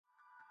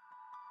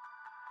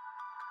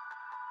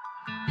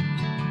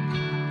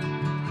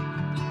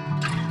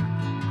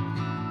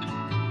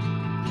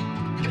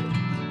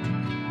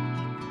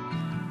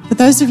For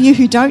those of you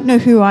who don't know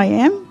who I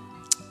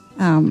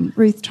am,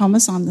 Ruth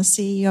Thomas, I'm the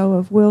CEO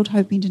of World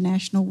Hope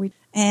International.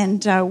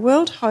 And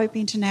World Hope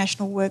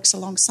International works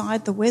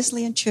alongside the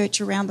Wesleyan Church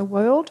around the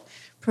world,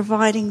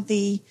 providing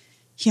the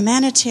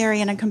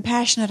humanitarian and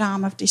compassionate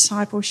arm of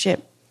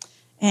discipleship.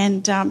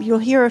 And you'll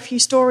hear a few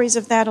stories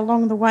of that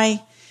along the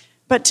way.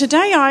 But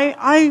today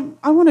I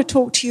want to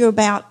talk to you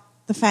about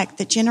the fact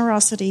that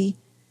generosity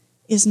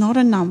is not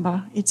a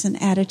number, it's an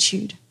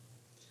attitude.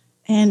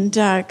 And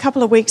a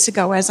couple of weeks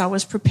ago, as I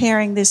was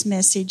preparing this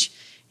message,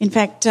 in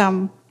fact,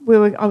 I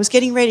was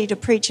getting ready to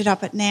preach it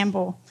up at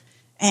Nambour,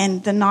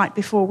 and the night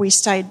before we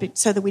stayed,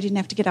 so that we didn't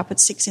have to get up at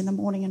 6 a.m.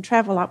 and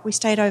travel up, we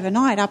stayed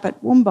overnight up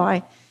at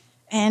Woombye.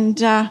 And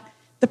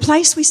the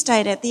place we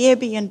stayed at, the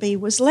Airbnb,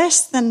 was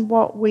less than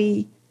what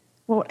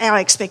our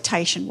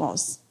expectation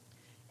was.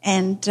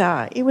 And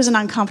it was an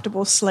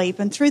uncomfortable sleep,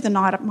 and through the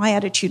night my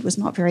attitude was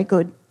not very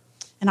good.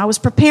 And I was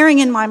preparing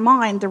in my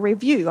mind the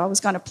review I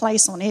was going to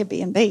place on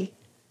Airbnb.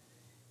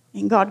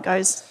 And God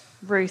goes,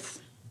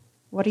 "Ruth,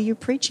 what are you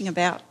preaching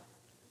about?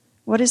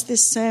 What is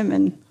this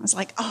sermon?" I was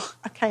like, oh,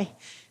 okay.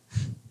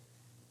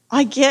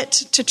 I get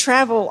to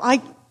travel.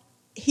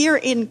 Here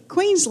in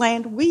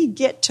Queensland, we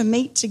get to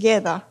meet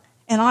together,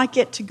 and I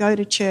get to go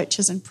to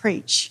churches and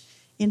preach.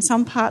 In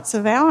some parts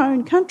of our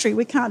own country,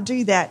 we can't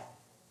do that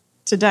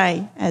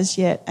today as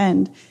yet,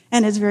 and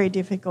it's very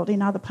difficult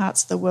in other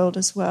parts of the world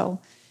as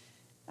well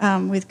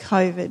with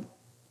COVID.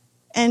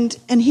 And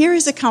here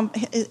is a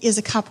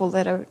couple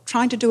that are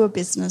trying to do a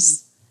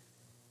business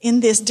in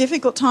this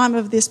difficult time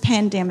of this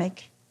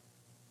pandemic.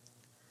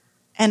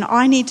 And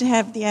I need to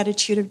have the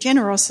attitude of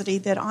generosity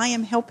that I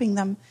am helping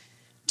them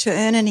to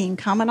earn an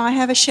income, and I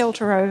have a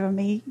shelter over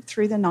me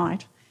through the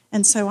night,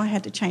 and so I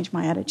had to change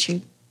my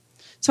attitude.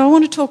 So I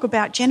want to talk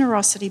about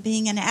generosity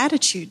being an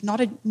attitude,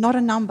 not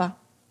a number.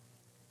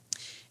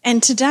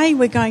 And today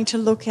we're going to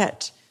look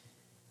at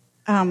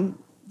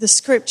the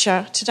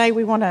scripture. Today I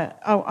want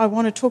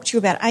to talk to you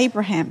about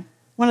Abraham,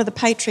 one of the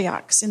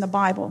patriarchs in the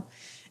Bible.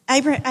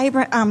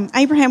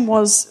 Abraham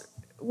was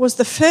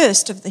the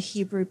first of the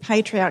Hebrew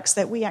patriarchs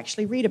that we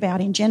actually read about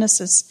in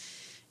Genesis.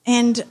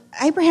 And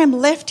Abraham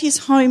left his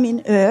home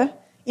in Ur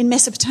in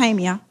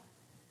Mesopotamia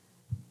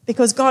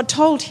because God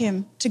told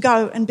him to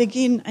go and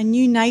begin a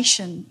new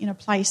nation in a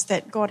place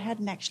that God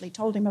hadn't actually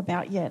told him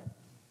about yet.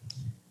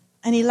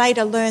 And he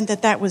later learned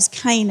that that was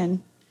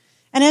Canaan.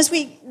 And as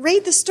we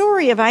read the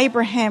story of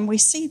Abraham, we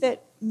see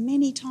that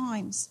many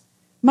times,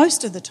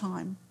 most of the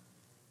time,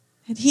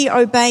 that he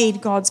obeyed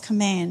God's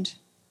command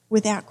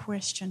without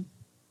question.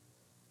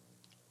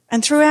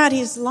 And throughout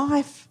his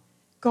life,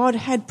 God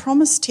had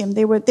promised him,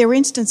 there were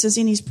instances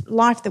in his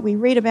life that we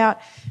read about,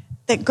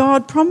 that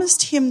God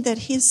promised him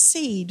that his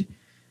seed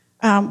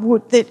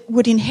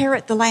would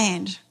inherit the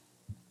land,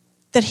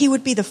 that he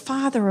would be the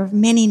father of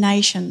many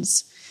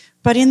nations.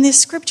 But in this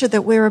scripture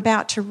that we're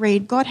about to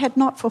read, God had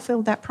not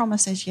fulfilled that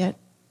promise as yet,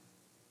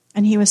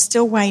 and he was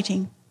still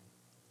waiting.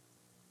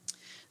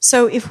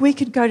 So if we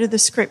could go to the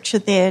scripture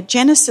there,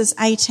 Genesis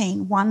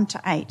 18,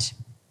 1-8.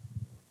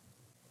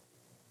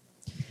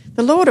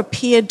 The Lord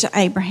appeared to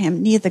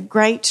Abraham near the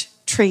great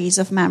trees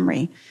of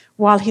Mamre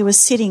while he was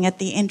sitting at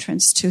the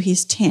entrance to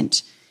his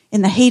tent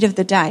in the heat of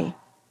the day.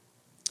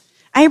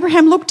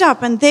 Abraham looked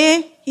up, and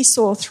there he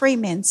saw 3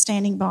 men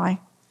standing by.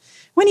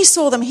 When he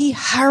saw them, he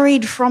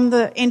hurried from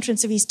the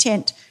entrance of his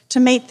tent to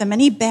meet them,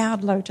 and he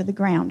bowed low to the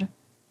ground.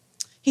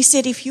 He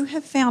said, if I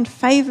have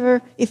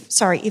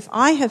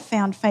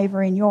found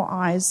favor in your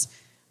eyes,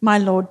 my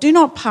Lord, do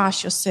not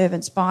pass your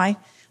servants by.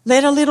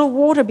 Let a little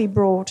water be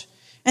brought,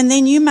 and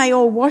then you may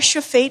all wash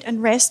your feet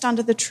and rest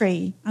under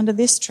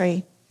this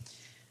tree.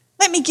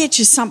 Let me get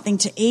you something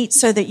to eat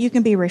so that you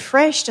can be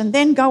refreshed, and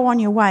then go on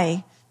your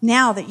way,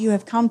 now that you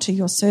have come to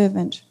your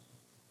servant.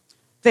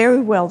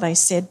 Very well, they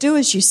said, do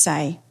as you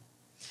say.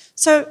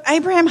 So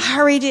Abraham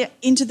hurried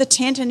into the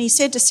tent, and he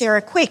said to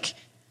Sarah, quick,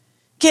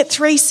 get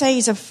 3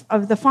 seahs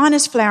of the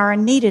finest flour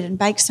and knead it and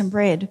bake some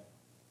bread.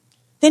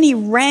 Then he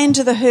ran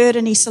to the herd,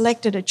 and he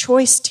selected a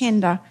choice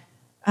tender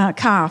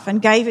calf and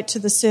gave it to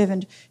the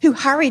servant, who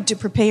hurried to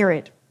prepare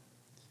it.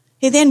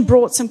 He then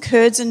brought some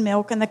curds and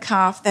milk and the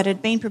calf that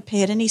had been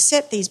prepared, and he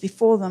set these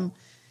before them.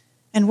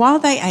 And while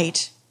they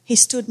ate, he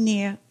stood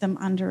near them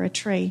under a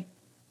tree.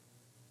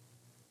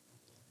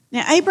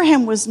 Now,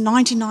 Abraham was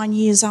 99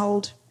 years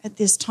old at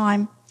this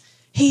time.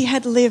 He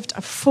had lived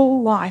a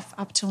full life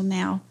up till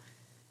now,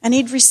 and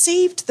he'd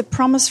received the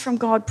promise from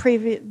God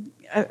previously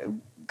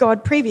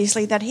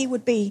that he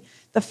would be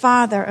the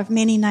father of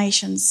many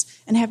nations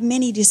and have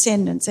many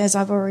descendants, as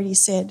I've already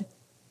said.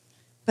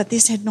 But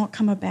this had not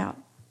come about.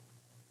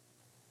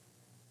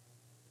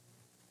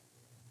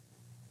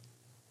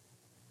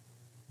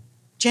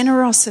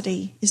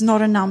 Generosity is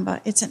not a number,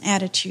 it's an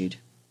attitude.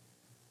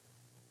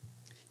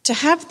 To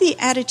have the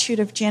attitude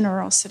of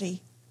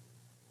generosity,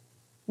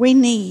 we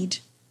need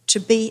to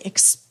be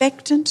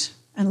expectant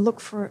and look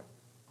for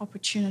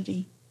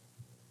opportunity.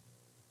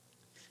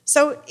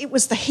 So it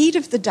was the heat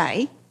of the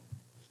day.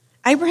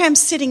 Abraham's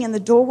sitting in the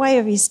doorway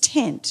of his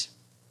tent.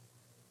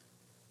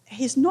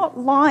 He's not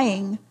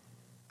lying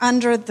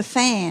under the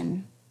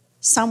fan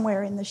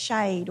somewhere in the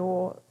shade,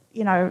 or,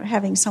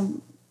 having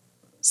some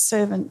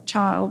servant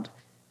child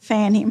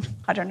fan him.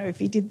 I don't know if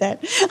he did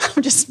that.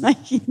 I'm just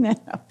making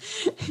that up.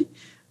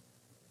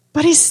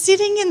 But he's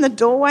sitting in the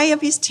doorway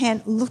of his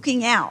tent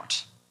looking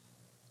out,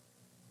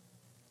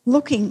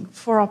 looking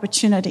for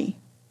opportunity.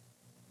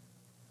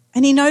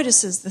 And he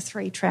notices the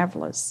 3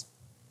 travellers.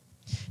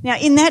 Now,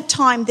 in that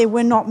time, there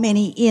were not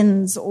many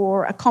inns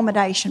or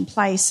accommodation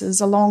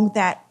places along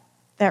that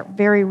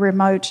very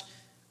remote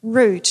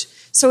route.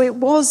 So it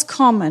was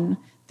common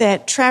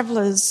that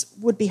travellers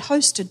would be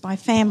hosted by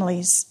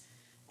families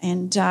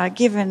and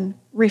given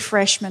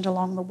refreshment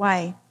along the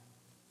way.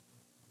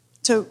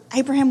 So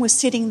Abraham was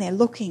sitting there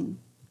looking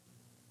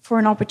for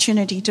an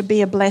opportunity to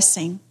be a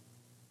blessing.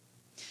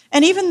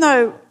 And even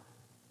though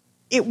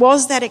it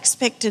was that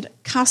expected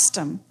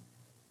custom,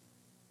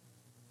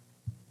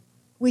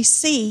 we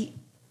see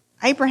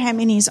Abraham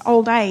in his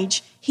old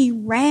age, he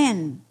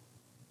ran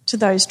to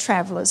those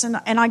travellers. And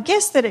I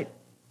guess that it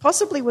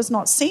possibly was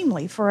not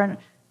seemly for a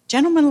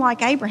gentleman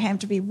like Abraham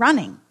to be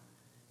running,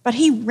 but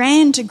he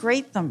ran to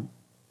greet them.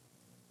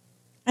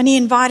 And he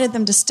invited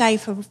them to stay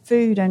for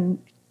food and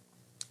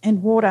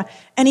water.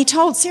 And he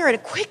told Sarah to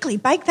quickly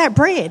bake that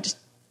bread.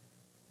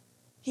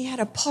 He had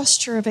a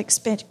posture of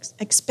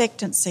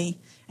expectancy,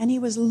 and he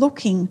was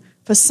looking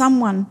for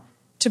someone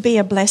to be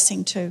a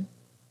blessing to.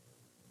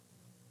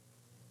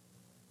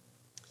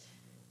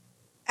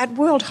 At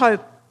World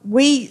Hope,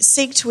 we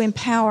seek to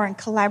empower and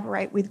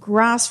collaborate with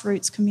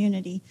grassroots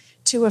community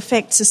to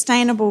effect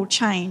sustainable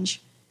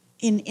change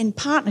in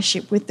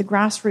partnership with the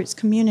grassroots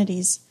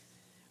communities.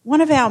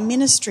 One of our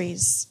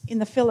ministries in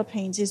the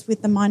Philippines is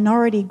with the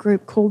minority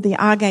group called the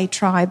Agay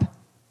tribe.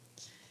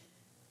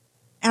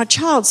 Our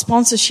child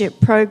sponsorship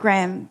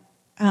program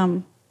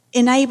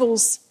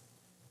enables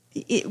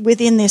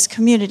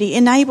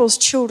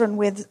children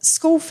with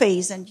school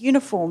fees and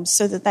uniforms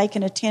so that they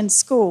can attend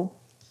school.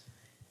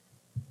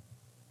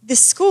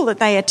 This school that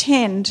they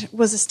attend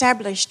was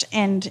established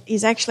and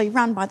is actually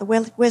run by the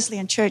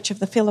Wesleyan Church of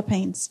the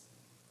Philippines.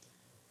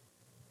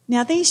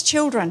 Now, these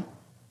children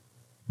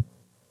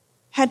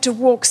had to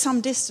walk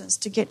some distance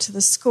to get to the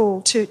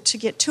school, to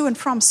get to and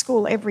from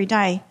school every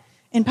day.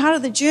 And part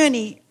of the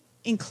journey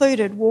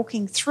included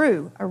walking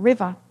through a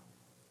river.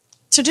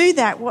 To do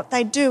that, what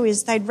they'd do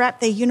is they'd wrap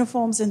their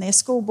uniforms and their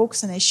school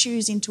books and their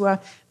shoes into a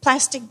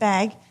plastic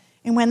bag,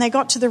 and when they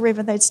got to the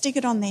river, they'd stick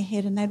it on their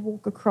head and they'd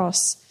walk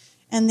across.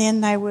 And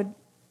then they would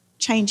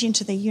change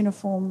into their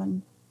uniform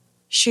and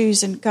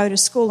shoes and go to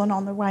school, and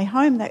on the way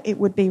home it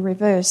would be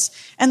reverse.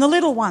 And the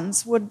little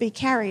ones would be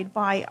carried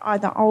by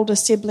either older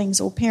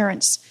siblings or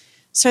parents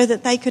so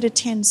that they could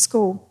attend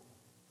school.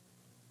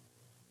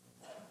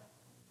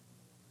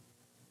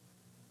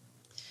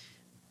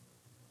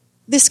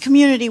 This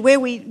community, where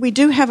we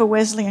do have a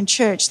Wesleyan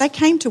church, they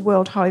came to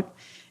World Hope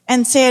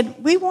and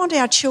said, we want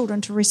our children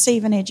to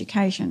receive an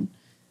education.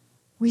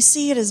 We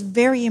see it as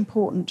very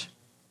important.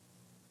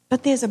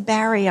 But there's a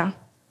barrier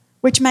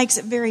which makes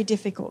it very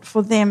difficult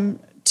for them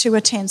to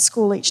attend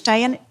school each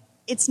day. And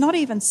it's not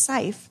even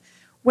safe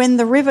when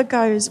the river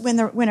goes, when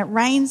it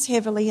rains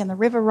heavily and the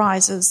river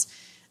rises,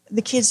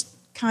 the kids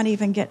can't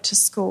even get to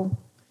school.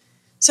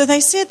 So they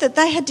said that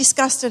they had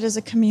discussed it as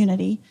a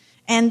community,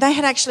 and they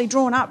had actually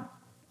drawn up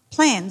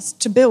plans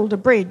to build a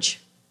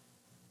bridge.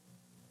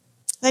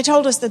 They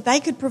told us that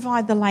they could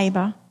provide the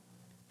labour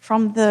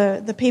from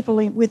the people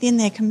within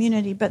their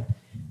community, but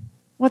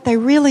what they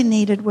really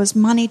needed was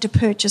money to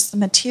purchase the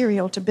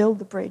material to build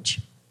the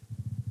bridge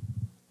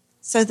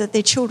so that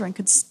their children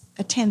could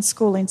attend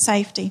school in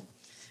safety.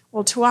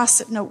 Well, to us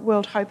at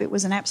World Hope, it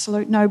was an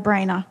absolute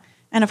no-brainer.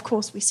 And of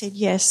course, we said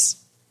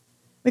yes.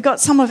 We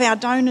got some of our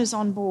donors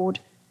on board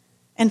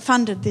and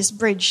funded this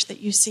bridge that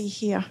you see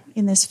here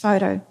in this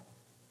photo.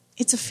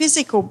 It's a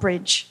physical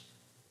bridge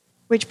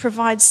which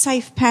provides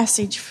safe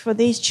passage for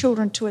these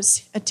children to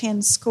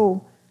attend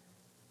school.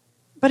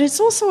 But it's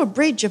also a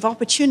bridge of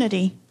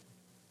opportunity.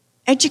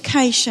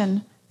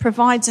 Education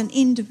provides an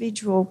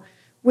individual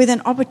with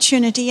an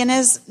opportunity, and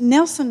as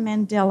Nelson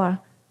Mandela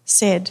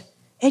said,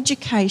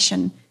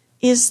 education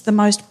is the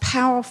most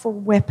powerful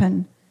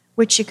weapon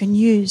which you can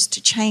use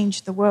to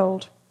change the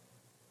world.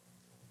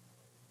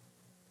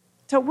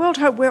 So at World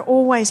Hope, we're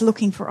always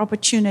looking for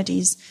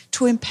opportunities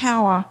to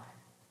empower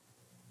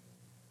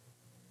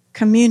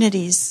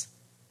communities,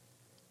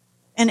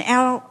 and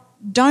our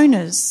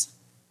donors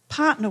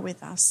partner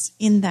with us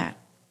in that.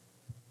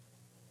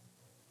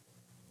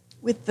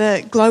 With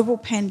the global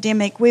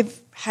pandemic,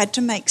 we've had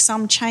to make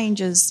some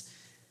changes,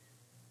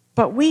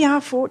 but we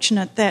are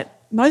fortunate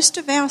that most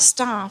of our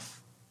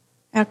staff,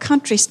 our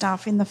country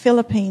staff in the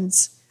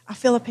Philippines, are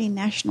Philippine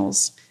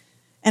nationals.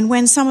 And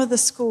when some of the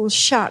schools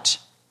shut,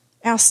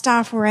 our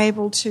staff were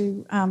able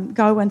to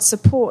go and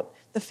support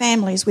the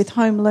families with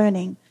home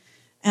learning,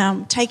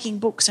 taking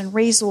books and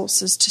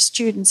resources to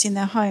students in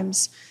their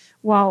homes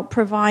while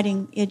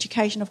providing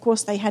education. Of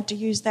course, they had to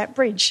use that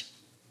bridge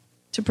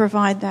to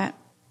provide that.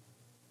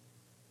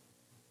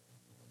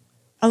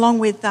 Along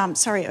with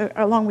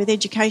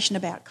education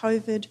about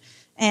COVID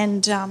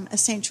and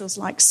essentials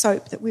like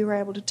soap that we were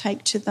able to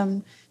take to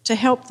them to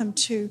help them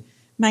to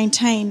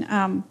maintain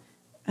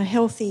a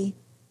healthy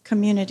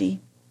community.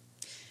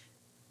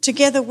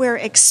 Together we're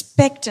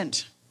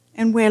expectant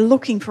and we're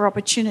looking for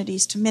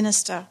opportunities to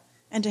minister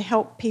and to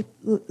help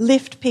people,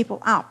 lift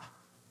people up.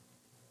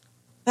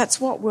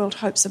 That's what World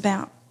Hope's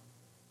about.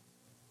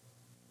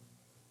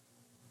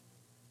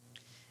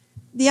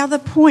 The other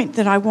point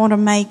that I want to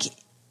make,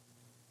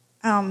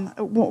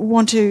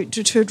 want to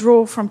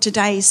draw from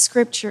today's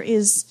scripture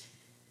is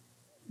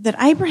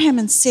that Abraham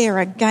and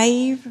Sarah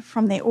gave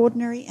from their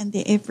ordinary and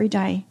their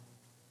everyday.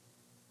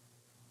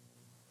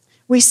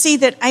 We see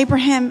that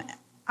Abraham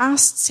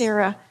asked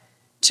Sarah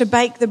to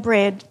bake the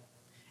bread,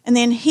 and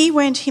then he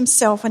went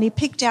himself and he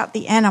picked out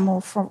the animal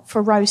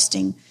for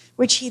roasting,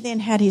 which he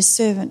then had his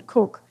servant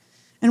cook.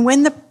 And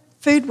when the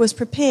food was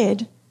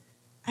prepared,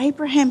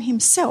 Abraham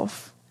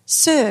himself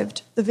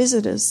served the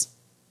visitors.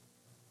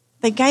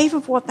 They gave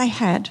of what they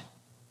had.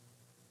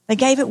 They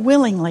gave it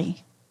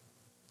willingly,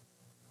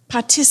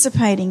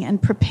 participating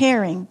and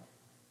preparing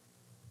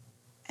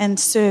and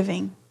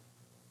serving.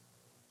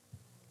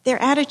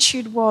 Their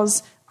attitude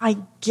was, I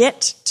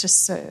get to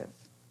serve,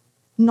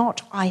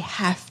 not I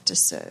have to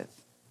serve.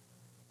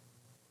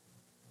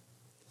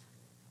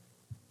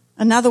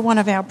 Another one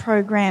of our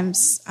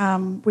programs,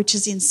 which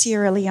is in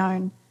Sierra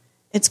Leone,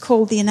 it's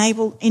called the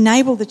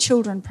Enable the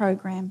Children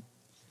program.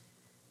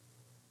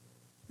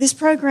 This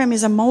program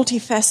is a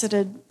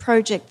multifaceted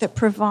project that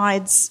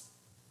provides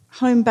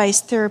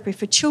home-based therapy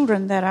for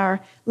children that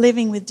are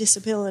living with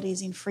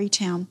disabilities in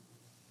Freetown.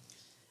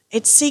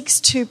 It seeks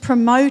to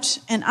promote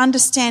an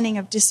understanding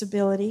of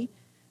disability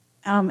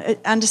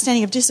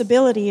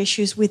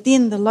issues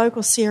within the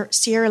local Sierra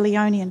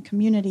Leonean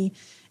community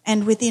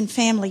and within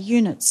family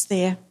units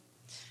there.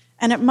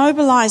 And it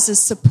mobilises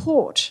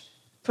support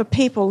for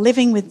people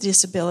living with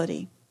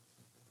disability.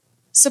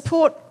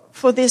 Support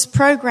for this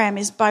program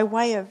is by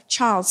way of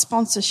child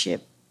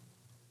sponsorship.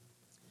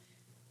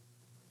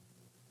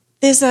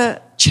 There's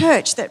a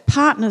church that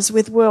partners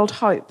with World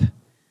Hope,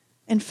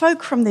 and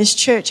folk from this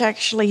church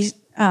actually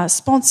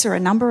sponsor a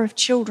number of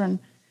children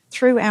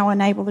through our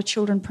Enable the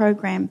Children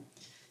program.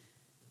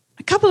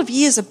 A couple of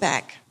years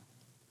back,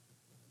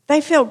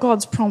 they felt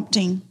God's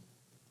prompting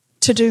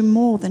to do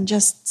more than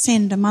just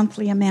send a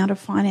monthly amount of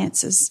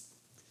finances.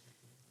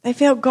 They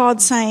felt God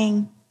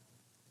saying,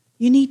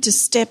 you need to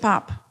step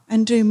up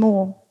and do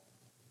more.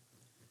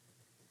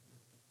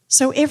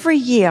 So every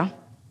year,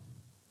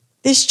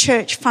 this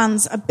church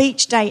funds a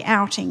beach day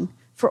outing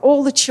for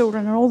all the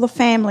children and all the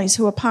families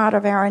who are part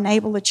of our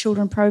Enable the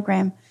Children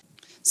program.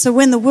 So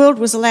when the world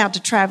was allowed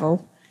to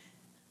travel,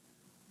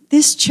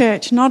 this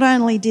church, not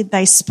only did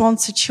they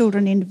sponsor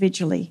children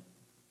individually,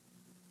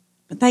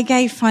 but they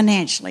gave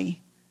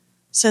financially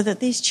so that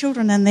these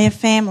children and their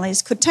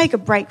families could take a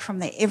break from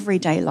their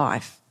everyday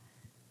life.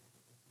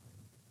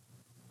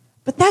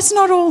 But that's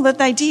not all that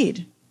they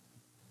did.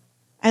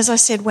 As I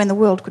said, when the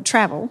world could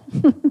travel,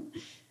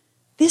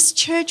 this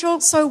church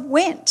also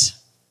went.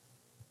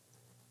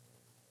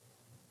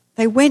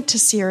 They went to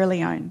Sierra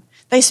Leone.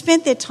 They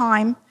spent their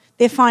time,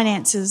 their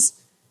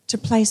finances, to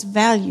place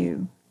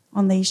value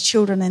on these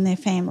children and their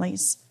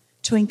families,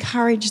 to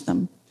encourage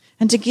them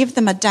and to give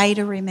them a day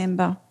to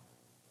remember.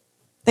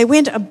 They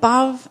went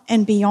above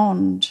and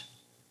beyond.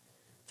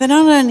 They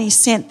not only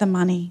sent the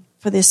money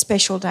for this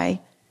special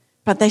day,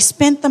 but they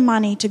spent the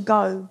money to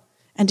go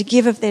and to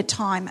give of their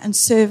time and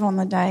serve on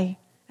the day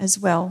as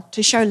well,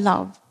 to show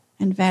love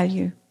and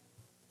value.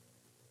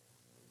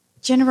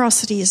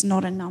 Generosity is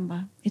not a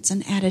number, it's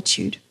an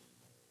attitude.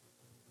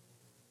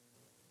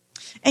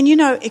 And you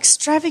know,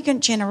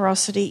 extravagant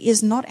generosity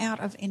is not out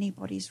of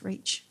anybody's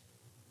reach.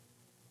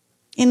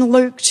 In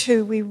Luke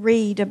 2, we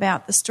read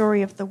about the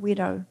story of the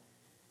widow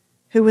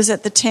who was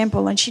at the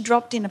temple and she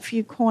dropped in a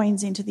few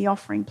coins into the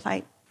offering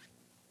plate.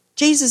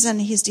 Jesus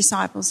and his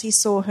disciples, he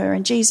saw her,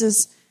 and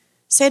Jesus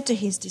said to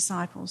his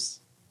disciples,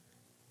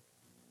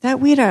 that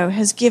widow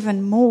has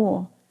given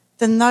more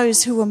than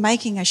those who were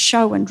making a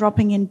show and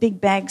dropping in big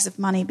bags of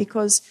money,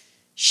 because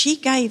she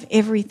gave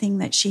everything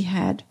that she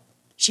had.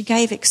 She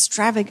gave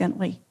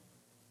extravagantly.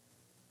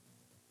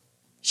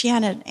 She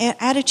had an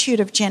attitude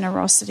of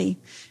generosity.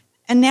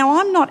 And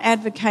now I'm not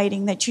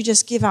advocating that you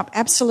just give up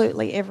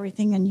absolutely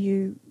everything and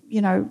you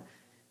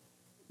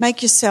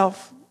make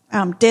yourself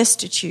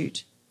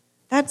destitute.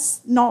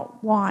 That's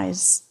not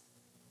wise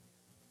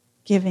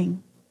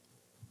giving.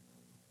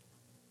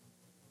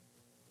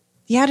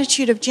 The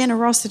attitude of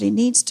generosity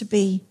needs to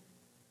be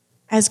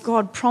as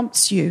God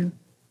prompts you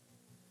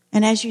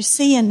and as you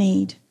see a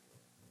need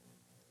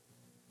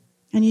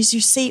and as you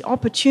see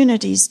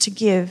opportunities to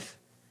give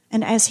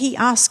and as he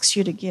asks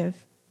you to give.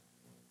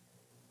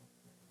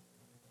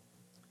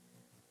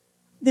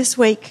 This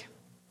week,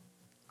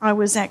 I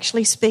was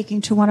actually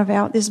speaking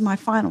to this is my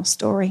final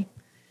story,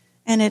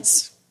 and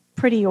it's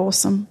pretty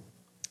awesome.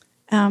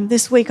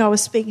 This week I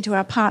was speaking to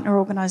our partner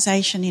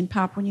organisation in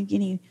Papua New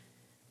Guinea,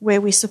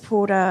 where we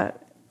support a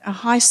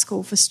high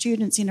school for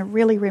students in a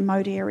really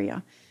remote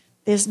area.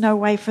 There's no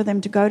way for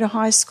them to go to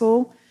high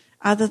school.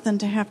 other than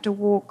to have to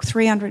walk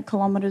 300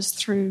 kilometres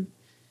through,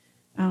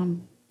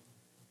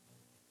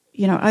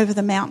 over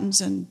the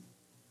mountains and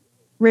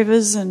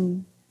rivers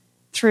and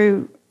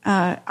through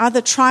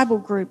other tribal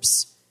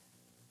groups,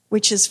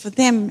 which is for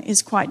them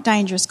is quite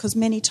dangerous because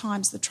many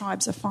times the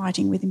tribes are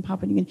fighting within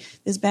Papua New Guinea.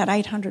 There's about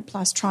 800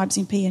 plus tribes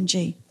in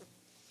PNG.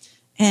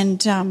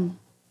 And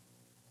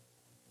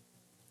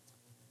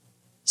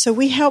so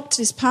we helped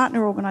this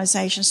partner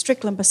organisation,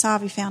 Strickland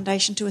Basavi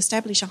Foundation, to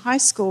establish a high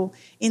school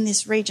in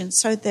this region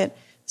so that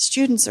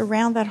students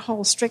around that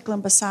whole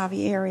Strickland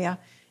Basavi area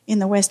in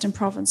the Western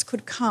Province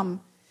could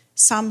come.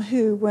 Some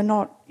who were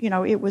not,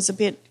 it was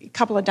a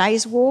couple of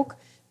days' walk,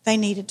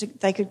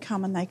 they could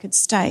come and they could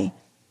stay.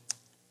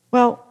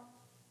 Well,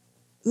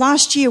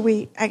 last year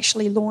we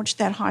actually launched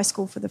that high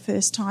school for the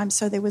first time,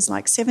 so there was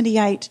like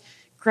 78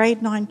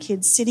 grade 9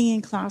 kids sitting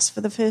in class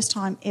for the first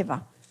time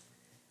ever.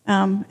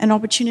 An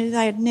opportunity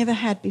they had never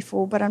had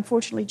before, but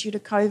unfortunately due to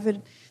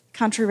COVID,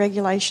 country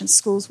regulations,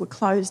 schools were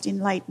closed in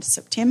late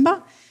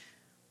September.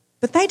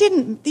 But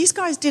these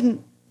guys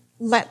didn't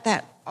let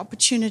that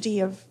opportunity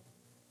of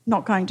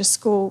not going to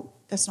school,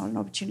 that's not an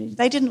opportunity,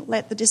 they didn't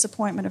let the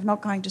disappointment of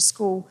not going to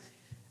school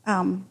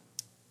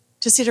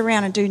to sit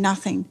around and do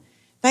nothing.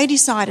 They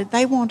decided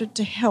they wanted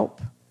to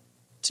help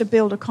to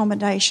build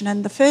accommodation,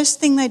 and the first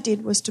thing they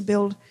did was to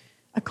build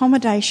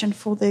accommodation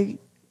for the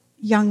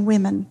young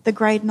women, the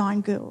grade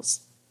 9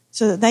 girls,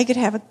 so that they could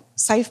have a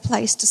safe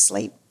place to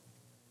sleep.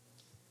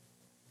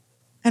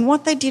 And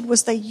what they did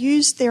was they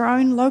used their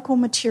own local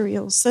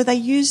materials. So they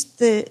used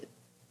the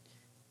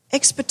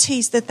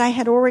expertise that they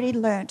had already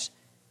learnt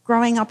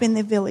growing up in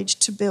their village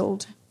to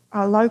build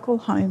a local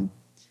home.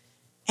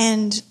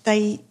 And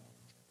they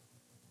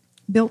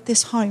built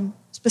this home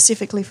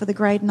specifically for the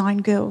grade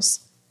 9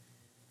 girls.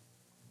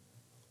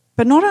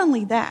 But not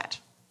only that,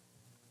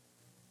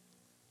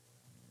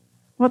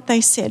 what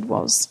they said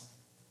was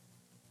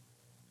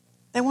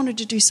they wanted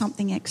to do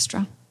something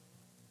extra.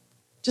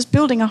 Just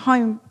building a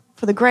home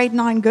for the grade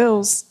 9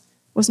 girls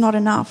was not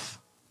enough.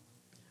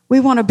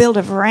 We want to build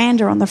a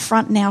veranda on the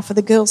front now for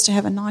the girls to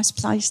have a nice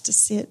place to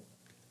sit.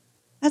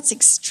 That's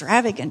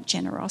extravagant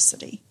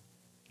generosity,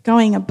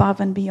 going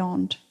above and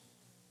beyond.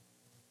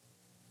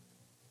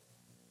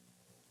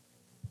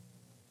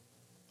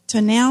 So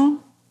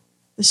now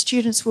the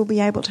students will be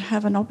able to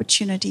have an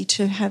opportunity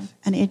to have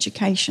an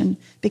education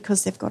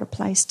because they've got a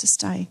place to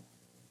stay.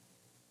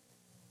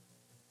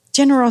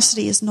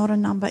 Generosity is not a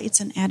number, it's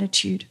an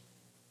attitude.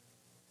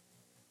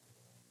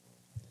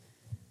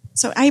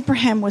 So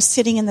Abraham was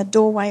sitting in the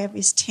doorway of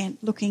his tent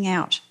looking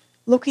out,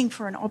 looking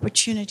for an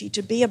opportunity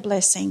to be a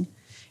blessing.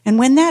 And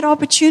when that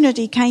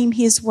opportunity came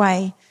his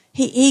way,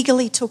 he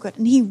eagerly took it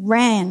and he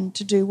ran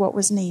to do what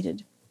was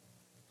needed.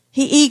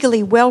 He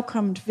eagerly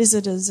welcomed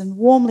visitors and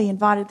warmly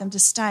invited them to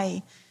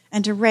stay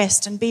and to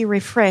rest and be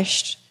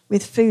refreshed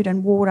with food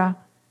and water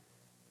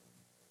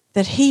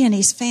that he and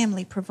his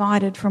family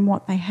provided from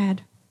what they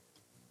had.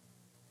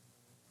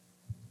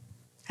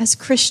 As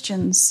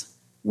Christians,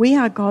 we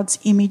are God's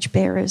image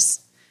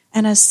bearers,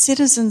 and as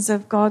citizens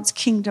of God's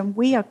kingdom,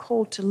 we are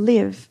called to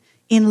live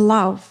in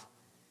love,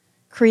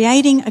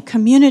 creating a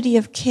community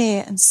of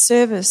care and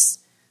service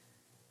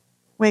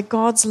where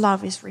God's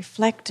love is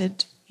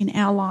reflected in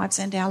our lives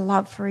and our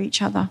love for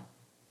each other.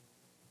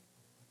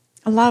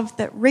 A love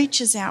that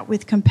reaches out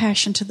with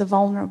compassion to the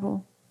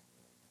vulnerable.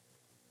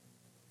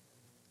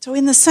 So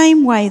in the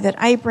same way that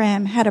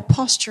Abraham had a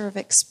posture of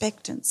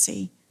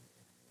expectancy,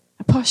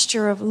 a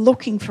posture of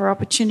looking for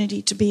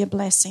opportunity to be a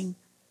blessing,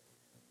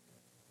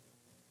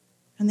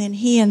 and then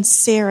he and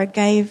Sarah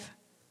gave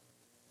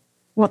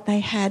what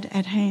they had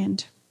at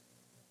hand,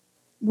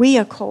 we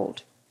are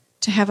called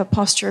to have a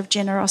posture of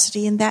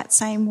generosity in that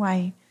same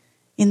way,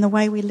 in the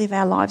way we live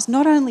our lives,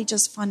 not only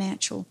just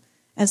financial,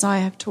 as I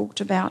have talked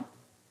about,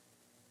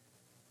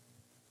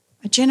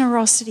 a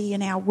generosity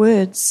in our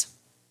words,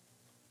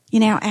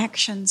 in our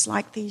actions,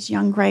 like these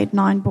young grade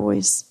 9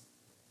 boys,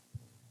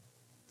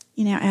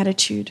 in our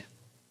attitude.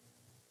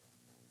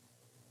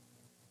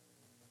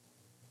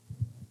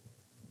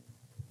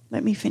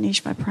 Let me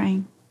finish by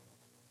praying.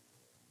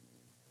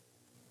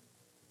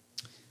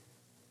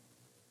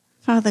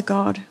 Father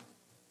God,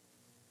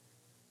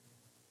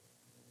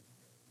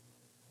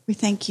 we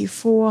thank you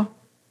for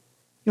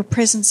your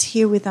presence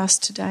here with us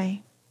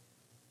today.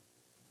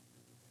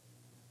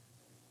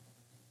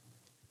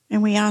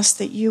 And we ask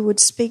that you would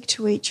speak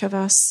to each of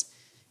us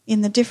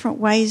in the different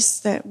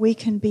ways that we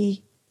can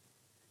be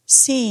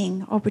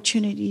seeing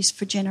opportunities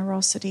for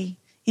generosity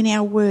in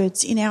our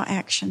words, in our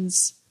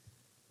actions,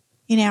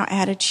 in our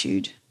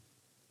attitude.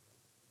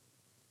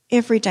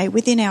 Every day,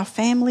 within our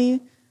family,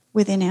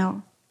 within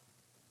our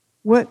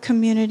work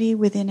community,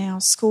 within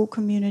our school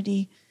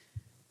community,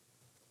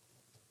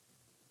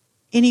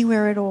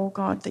 anywhere at all,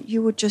 God, that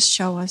you would just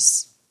show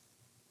us.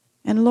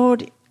 And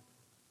Lord,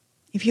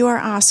 if you are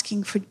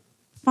asking for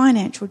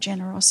financial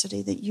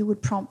generosity, that you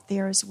would prompt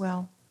there as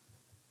well.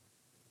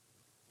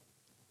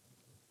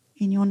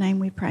 In your name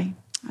we pray.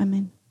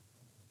 Amen.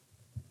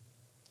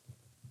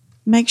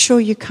 Make sure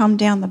you come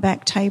down the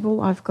back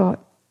table. I've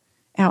got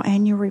our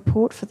annual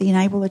report for the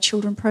Enable the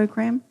Children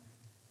program.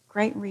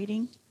 Great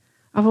reading.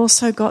 I've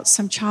also got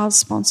some child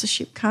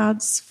sponsorship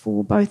cards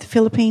for both the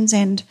Philippines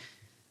and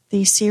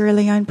the Sierra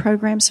Leone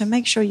program, so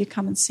make sure you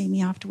come and see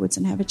me afterwards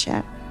and have a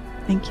chat.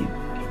 Thank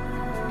you.